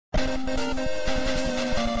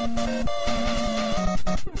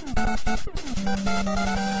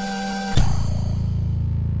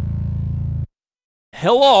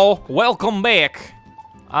Hello, welcome back.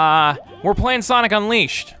 We're playing Sonic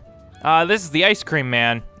Unleashed. This is the ice cream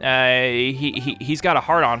man. He's got a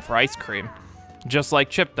heart on for ice cream, just like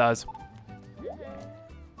Chip does.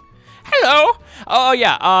 Hello! Oh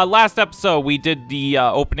yeah, last episode we did the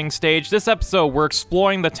opening stage. This episode we're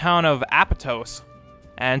exploring the town of Apatos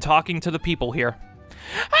and talking to the people here.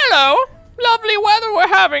 Hello! Lovely weather we're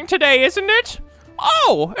having today, isn't it?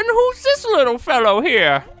 Oh, and who's this little fellow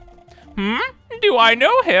here? Do I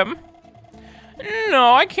know him?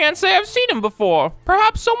 No, I can't say I've seen him before.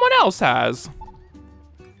 Perhaps someone else has.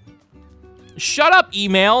 Shut up,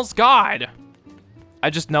 emails. God. I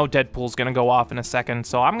just know Deadpool's gonna go off in a second,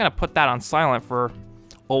 so I'm gonna put that on silent for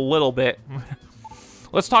a little bit.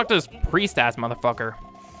 Let's talk to this priest-ass motherfucker.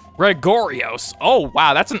 Gregorios. Oh,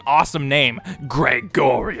 wow, that's an awesome name.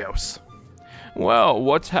 Gregorios. Well,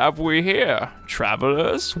 what have we here?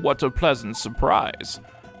 Travelers, what a pleasant surprise.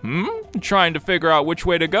 Trying to figure out which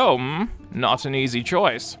way to go, Not an easy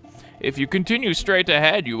choice. If you continue straight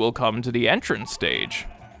ahead, you will come to the entrance stage.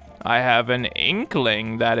 I have an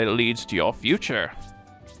inkling that it leads to your future.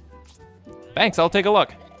 Thanks, I'll take a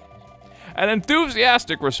look. An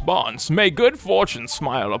enthusiastic response. May good fortune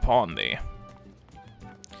smile upon thee.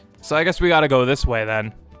 So I guess we gotta go this way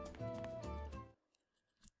then.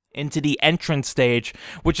 Into the entrance stage,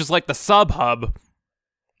 which is like the sub-hub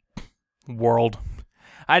world.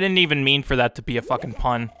 I didn't even mean for that to be a fucking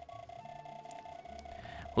pun.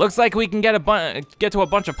 Looks like we can get to a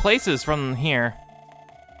bunch of places from here.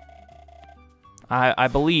 I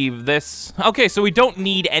believe this. Okay, so we don't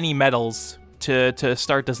need any medals to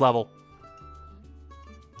start this level.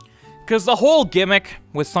 Because the whole gimmick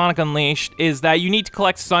with Sonic Unleashed is that you need to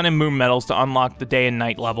collect sun and moon medals to unlock the day and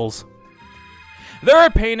night levels. They're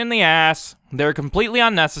a pain in the ass. They're completely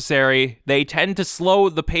unnecessary. They tend to slow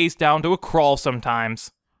the pace down to a crawl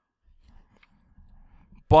sometimes.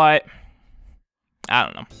 But I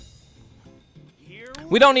don't know.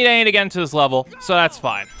 We don't need any to get into this level, so that's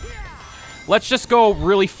fine. Let's just go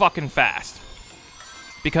really fucking fast.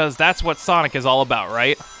 Because that's what Sonic is all about,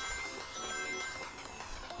 right?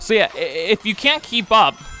 So yeah, if you can't keep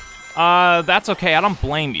up, that's okay, I don't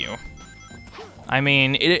blame you. I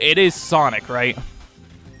mean, it is Sonic, right?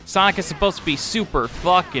 Sonic is supposed to be super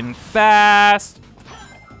fucking fast.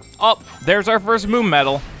 Oh, there's our first moon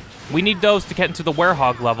medal. We need those to get into the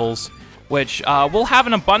Werehog levels, which we'll have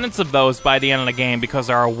an abundance of those by the end of the game because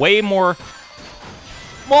there are way more...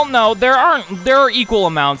 Well, no, there are equal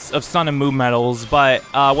amounts of sun and moon medals, but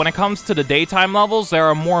when it comes to the daytime levels, there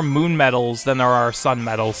are more moon medals than there are sun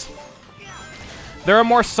medals. There are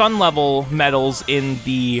more sun level medals in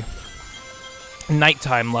the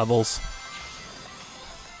nighttime levels.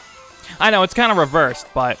 I know, it's kind of reversed,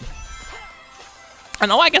 but... I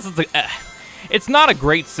know, I guess it's not a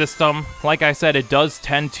great system. Like I said, it does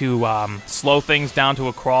tend to slow things down to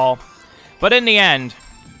a crawl. But in the end,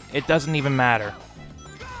 it doesn't even matter.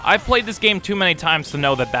 I've played this game too many times to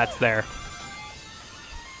know that that's there.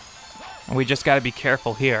 And we just gotta be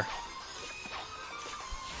careful here.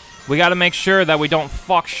 We gotta make sure that we don't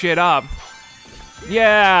fuck shit up.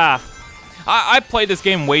 Yeah! I've played this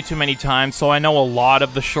game way too many times, so I know a lot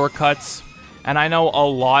of the shortcuts. And I know a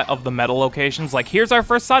lot of the medal locations. Like, here's our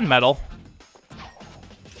first sun medal.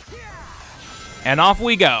 And off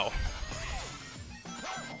we go.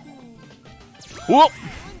 Whoop!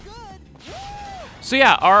 So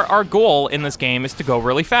yeah, our goal in this game is to go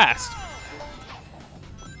really fast.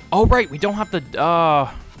 Oh right, we don't have the,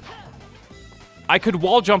 I could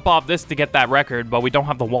wall jump off this to get that record, but we don't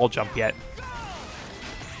have the wall jump yet.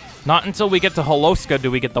 Not until we get to Holoska do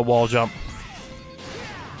we get the wall jump.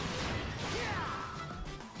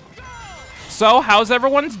 So, how's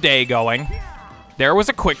everyone's day going? There was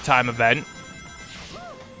a quick time event.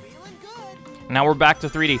 Now we're back to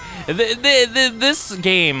 3D. This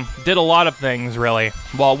game did a lot of things, really.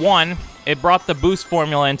 Well, one, it brought the boost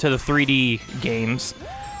formula into the 3D games.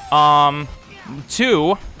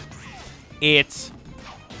 Two, it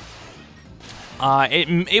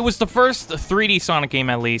was the first 3D Sonic game,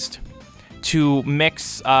 at least, to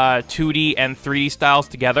mix 2D and 3D styles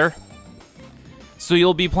together. So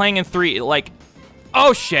you'll be playing in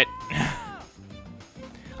oh shit.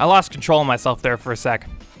 I lost control of myself there for a sec.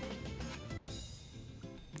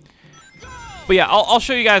 But yeah, I'll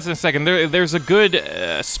show you guys in a second. There's a good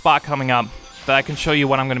spot coming up that I can show you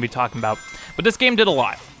what I'm going to be talking about. But this game did a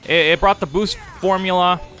lot. It brought the boost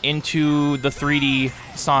formula into the 3D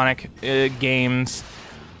Sonic games.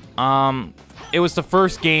 It was the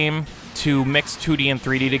first game to mix 2D and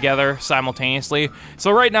 3D together simultaneously.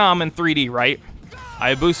 So right now I'm in 3D, right?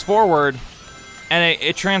 I boost forward, and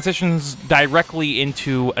it transitions directly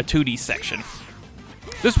into a 2D section.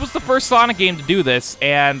 This was the first Sonic game to do this,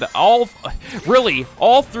 and all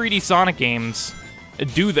 3D Sonic games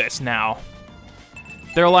do this now.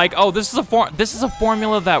 They're like, oh, this is a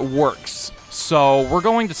formula that works, so we're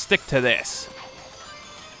going to stick to this.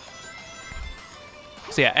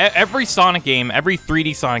 So yeah, every Sonic game, every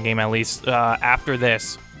 3D Sonic game at least, after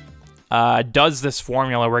this, does this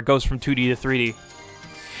formula where it goes from 2D to 3D.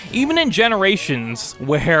 Even in Generations,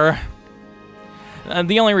 where...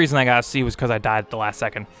 the only reason I got a C was because I died at the last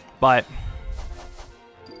second. But...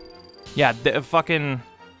 yeah, the fucking...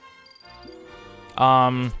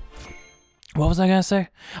 what was I gonna say?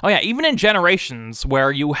 Oh yeah, even in Generations,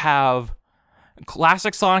 where you have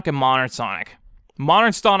Classic Sonic and Modern Sonic,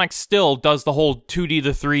 Modern Sonic still does the whole 2D to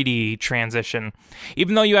 3D transition.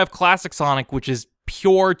 Even though you have Classic Sonic, which is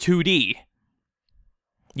pure 2D,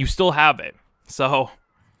 you still have it. So,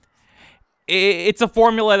 it's a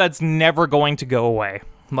formula that's never going to go away.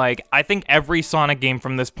 Like, I think every Sonic game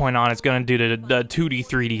from this point on is going to do the 2D,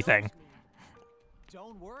 3D thing.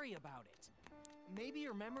 Don't worry about it. Maybe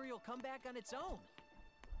your memory will come back on its own.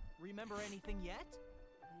 Remember anything yet?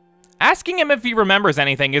 Asking him if he remembers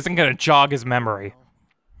anything isn't going to jog his memory.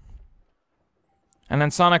 And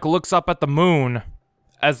then Sonic looks up at the moon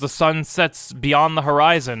as the sun sets beyond the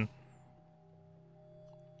horizon.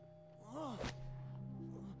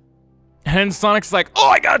 And then Sonic's like, oh,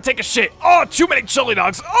 I gotta take a shit. Oh, too many chili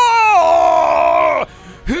dogs. Oh!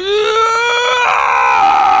 Whoa,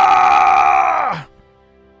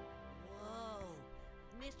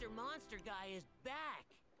 Mr. Monster Guy is back.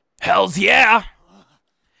 Hells yeah.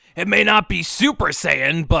 It may not be Super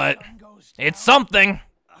Saiyan, but it's something.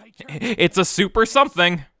 It's a super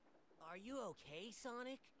something. Are you okay,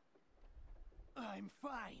 Sonic? I'm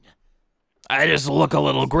fine. I just look a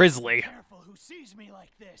little grizzly. Careful who sees me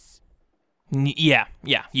like this. Yeah,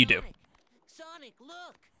 you do. Sonic,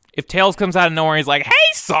 look. If Tails comes out of nowhere, he's like, hey,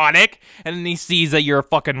 Sonic! And then he sees that you're a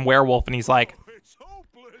fucking werewolf, and he's like,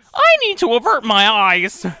 I need to avert my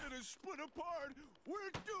eyes. Hey.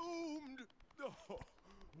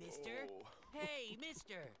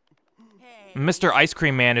 Mr. Ice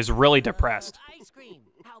Cream Man is really depressed. Ice cream.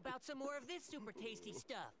 How about some more of this super tasty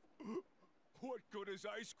stuff? What good is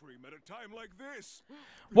ice cream at a time like this?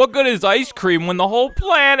 What good is ice cream when the whole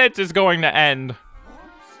planet is going to end?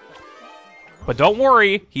 But don't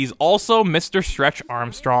worry, he's also Mr. Stretch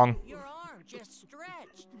Armstrong. Your arm just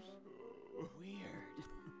stretched. Weird.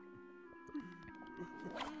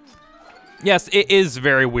 Yes, it is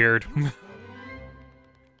very weird.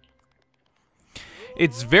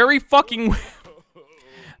 It's very fucking...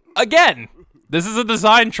 Again, this is a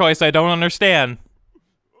design choice I don't understand.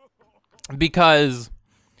 Because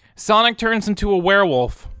Sonic turns into a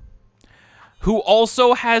werewolf who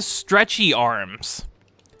also has stretchy arms.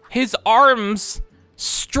 His arms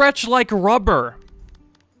stretch like rubber.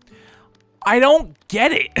 I don't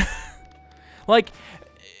get it. Like,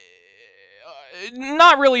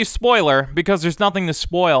 not really a spoiler, because there's nothing to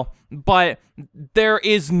spoil, but there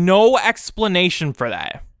is no explanation for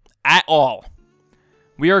that at all.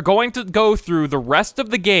 We are going to go through the rest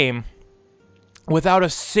of the game without a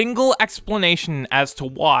single explanation as to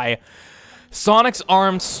why Sonic's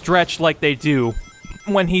arms stretch like they do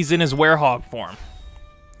when he's in his Werehog form.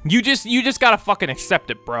 You just gotta fucking accept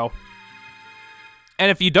it, bro. And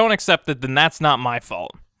if you don't accept it, then that's not my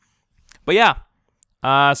fault. But yeah,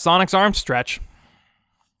 Sonic's arms stretch.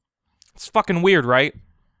 It's fucking weird, right?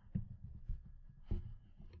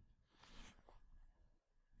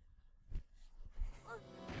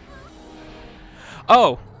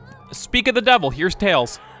 Oh, speak of the devil, here's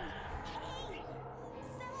Tails.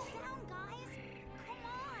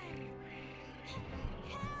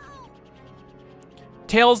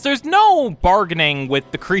 Tails, there's no bargaining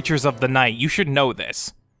with the creatures of the night. You should know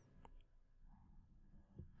this.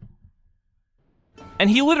 And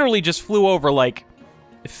he literally just flew over, like,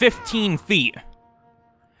 15 feet.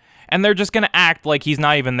 And they're just gonna act like he's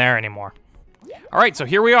not even there anymore. Alright, so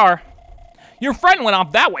here we are. Your friend went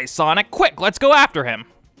off that way, Sonic. Quick, let's go after him.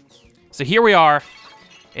 So here we are,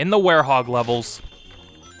 in the Werehog levels.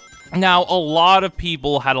 Now, a lot of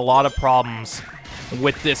people had a lot of problems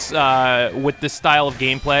with this style of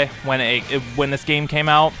gameplay when this game came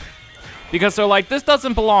out, because they're like, this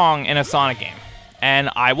doesn't belong in a Sonic game, and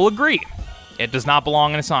I will agree, it does not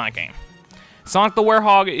belong in a Sonic game. Sonic the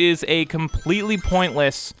Werehog is a completely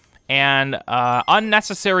pointless and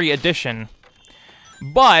unnecessary addition,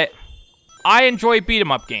 but I enjoy beat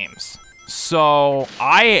 'em up games, so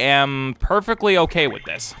I am perfectly okay with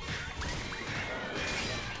this.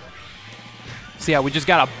 So yeah, we just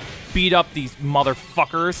gotta beat up these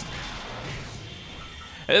motherfuckers.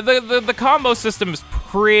 The combo system is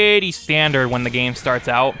pretty standard when the game starts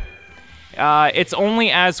out. It's only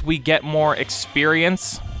as we get more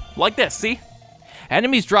experience, like this, see?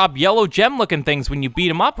 Enemies drop yellow gem-looking things when you beat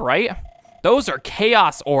them up, right? Those are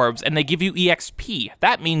Chaos Orbs, and they give you EXP.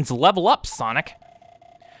 That means level up, Sonic.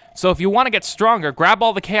 So if you want to get stronger, grab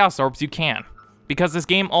all the Chaos Orbs you can. Because this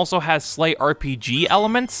game also has slight RPG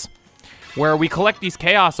elements, where we collect these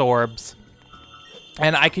Chaos Orbs,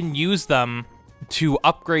 and I can use them to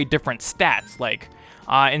upgrade different stats. Like,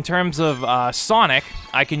 in terms of Sonic,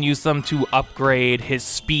 I can use them to upgrade his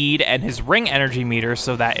speed and his ring energy meter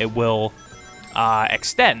so that it will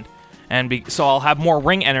extend. So I'll have more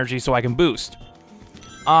ring energy so I can boost.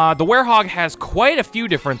 The Werehog has quite a few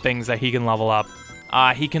different things that he can level up.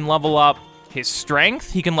 He can level up his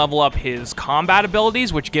strength, he can level up his combat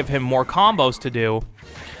abilities, which give him more combos to do.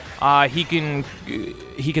 He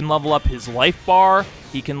can level up his life bar,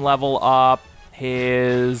 he can level up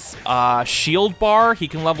his shield bar, he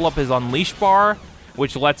can level up his unleash bar,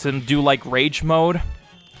 which lets him do like rage mode.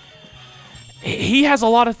 He has a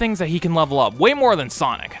lot of things that he can level up, way more than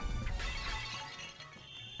Sonic.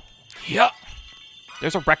 Yep.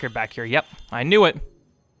 There's a record back here, yep, I knew it.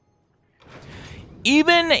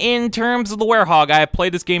 Even in terms of the Werehog, I have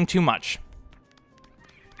played this game too much.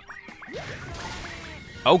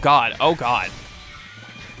 Oh god, oh god.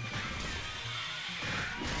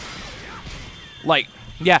 Like,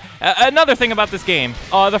 yeah, another thing about this game,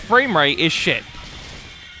 the frame rate is shit.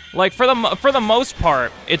 Like, for the most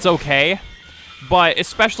part, it's okay, but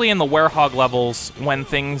especially in the Werehog levels, when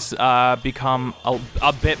things become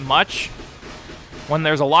a bit much, when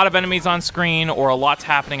there's a lot of enemies on screen or a lot's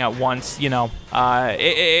happening at once, you know,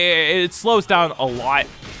 it slows down a lot.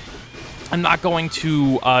 I'm not going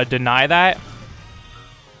to deny that.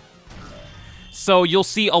 So you'll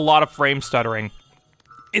see a lot of frame stuttering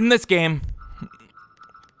in this game.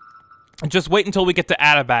 Just wait until we get to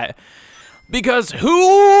Atabat, because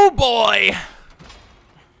hoo boy,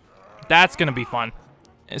 that's gonna be fun.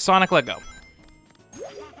 Sonic, let go.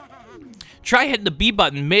 Try hitting the B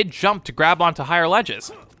button mid-jump to grab onto higher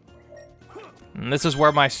ledges. And this is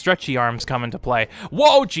where my stretchy arms come into play.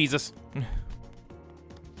 Whoa, Jesus!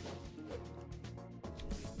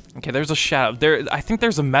 Okay, there's a shadow. I think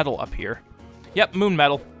there's a medal up here. Yep, moon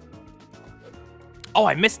medal. Oh,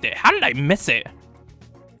 I missed it. How did I miss it?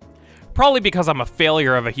 Probably because I'm a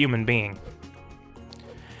failure of a human being.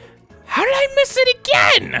 How did I miss it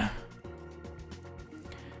again?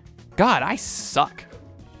 God, I suck.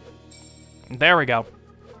 There we go.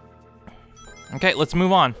 Okay, let's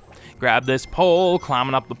move on. Grab this pole,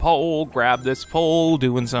 climbing up the pole, grab this pole,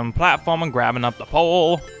 doing some platforming, grabbing up the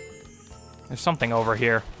pole. There's something over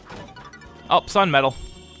here. Oh, sun medal.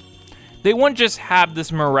 They wouldn't just have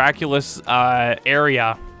this miraculous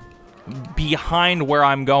area behind where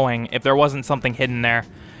I'm going if there wasn't something hidden there.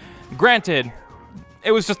 Granted,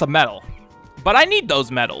 it was just a medal, but I need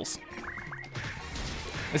those medals.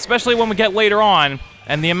 Especially when we get later on,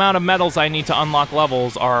 and the amount of medals I need to unlock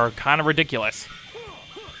levels are kind of ridiculous.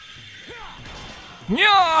 Yeah,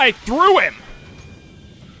 I threw him!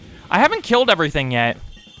 I haven't killed everything yet.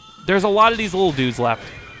 There's a lot of these little dudes left.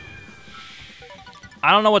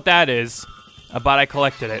 I don't know what that is, but I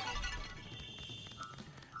collected it.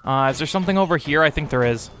 Is there something over here? I think there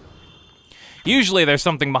is. Usually there's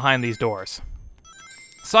something behind these doors.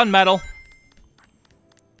 Sun medal.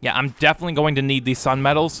 Yeah, I'm definitely going to need these sun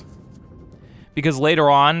medals, because later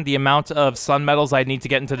on, the amount of sun medals I need to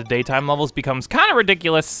get into the daytime levels becomes kind of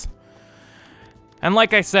ridiculous. And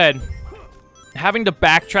like I said, having to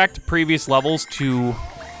backtrack to previous levels to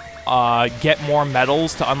get more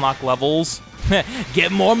medals to unlock levels,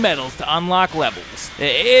 get more medals to unlock levels,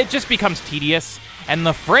 it just becomes tedious. And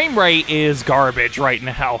the frame rate is garbage right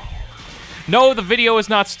now. No, the video is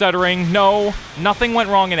not stuttering. No, nothing went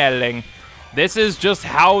wrong in editing. This is just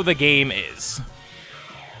how the game is.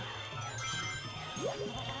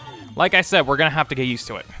 Like I said, we're gonna have to get used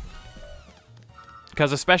to it.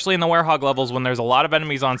 Because especially in the Werehog levels, when there's a lot of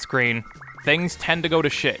enemies on screen, things tend to go to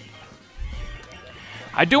shit.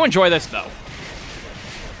 I do enjoy this, though.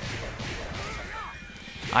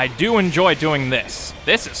 I do enjoy doing this.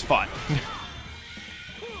 This is fun.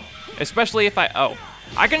 Especially if I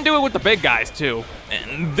can do it with the big guys, too.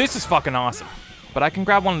 And this is fucking awesome. But I can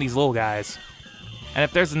grab one of these little guys. And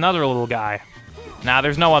if there's another little guy... Nah,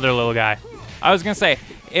 there's no other little guy. I was gonna say,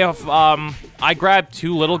 if I grab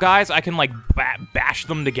two little guys, I can, like, bash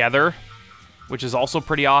them together. Which is also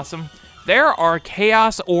pretty awesome. There are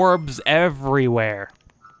Chaos Orbs everywhere.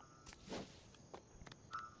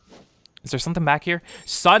 Is there something back here?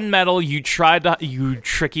 Sun metal, you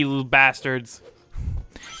tricky little bastards.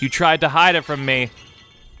 You tried to hide it from me.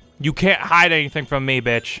 You can't hide anything from me,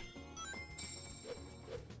 bitch.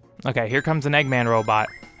 Okay, here comes an Eggman robot.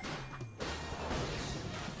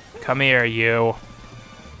 Come here, you.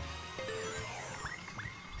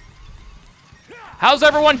 How's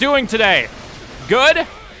everyone doing today? Good?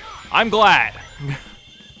 I'm glad.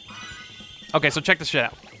 Okay, so check this shit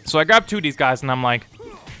out. So I grabbed 2 of these guys and I'm like,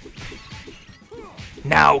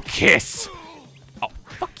 now kiss. Oh,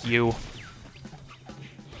 fuck you.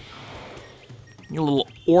 You little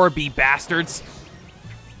Orby bastards.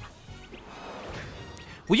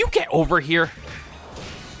 Will you get over here?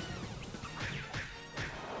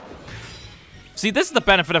 See, this is the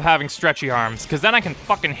benefit of having stretchy arms, because then I can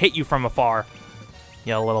fucking hit you from afar.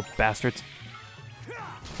 You little bastards.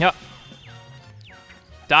 Yep.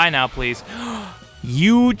 Die now, please.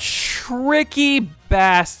 You tricky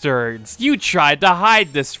bastards. You tried to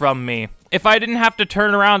hide this from me. If I didn't have to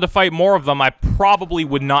turn around to fight more of them, I probably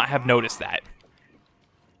would not have noticed that.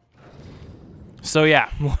 So yeah,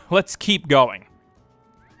 let's keep going.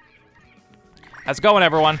 How's it going,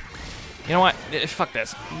 everyone? You know what? Fuck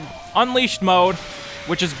this. Unleashed mode,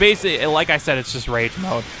 which is basically, like I said, it's just rage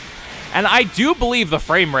mode. And I do believe the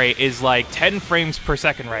frame rate is like 10 frames per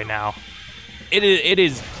second right now. It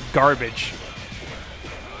is garbage.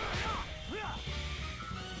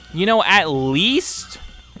 You know, at least...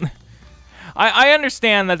 I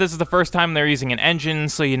understand that this is the first time they're using an engine,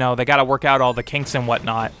 so, you know, they gotta work out all the kinks and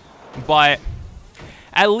whatnot. But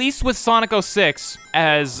at least with Sonic 06,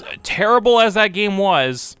 as terrible as that game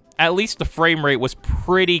was, at least the frame rate was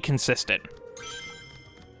pretty consistent.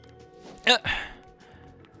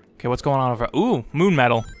 Okay, what's going on over... Ooh, moon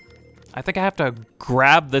metal. I think I have to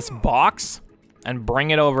grab this box and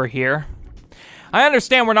bring it over here. I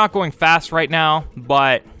understand we're not going fast right now,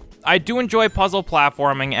 but I do enjoy puzzle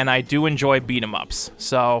platforming and I do enjoy beat 'em ups.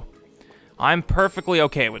 So I'm perfectly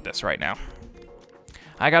okay with this right now.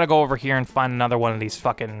 I gotta go over here and find another one of these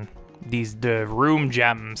fucking... the room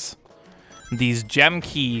gems. These gem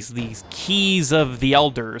keys, these keys of the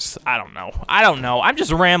elders. I don't know. I'm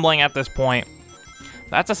just rambling at this point.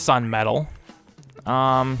 That's a sun medal.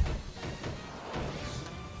 Yeah.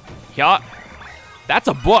 That's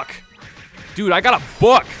a book. Dude, I got a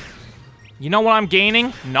book. You know what I'm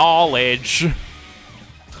gaining? Knowledge.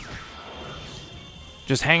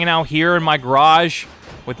 Just hanging out here in my garage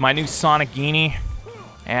with my new Sonic Genie.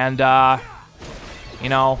 And, you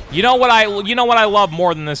know what I love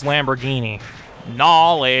more than this Lamborghini?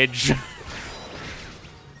 Knowledge.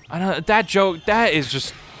 I know that joke, that is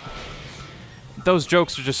just... Those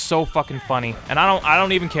jokes are just so fucking funny, and I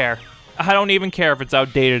don't even care. I don't even care if it's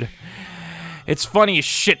outdated. It's funny as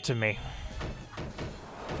shit to me.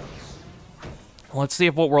 Let's see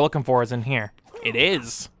if what we're looking for is in here. It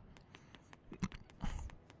is.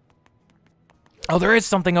 Oh, there is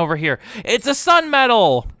something over here. It's a sun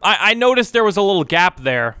medal. I noticed there was a little gap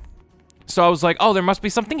there, so I was like, oh, there must be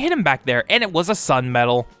something hidden back there, and it was a sun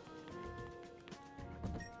medal.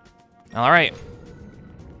 All right,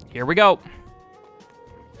 here we go.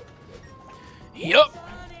 Yup.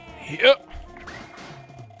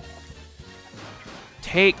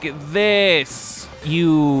 Take this,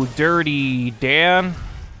 you dirty Dan.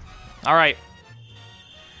 All right.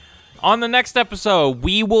 On the next episode,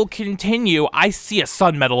 we will continue. I see a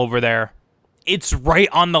sun medal over there. It's right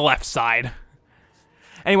on the left side.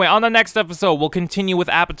 Anyway, on the next episode, we'll continue with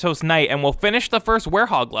Apato's Night, and we'll finish the first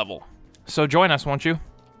Werehog level. So join us, won't you?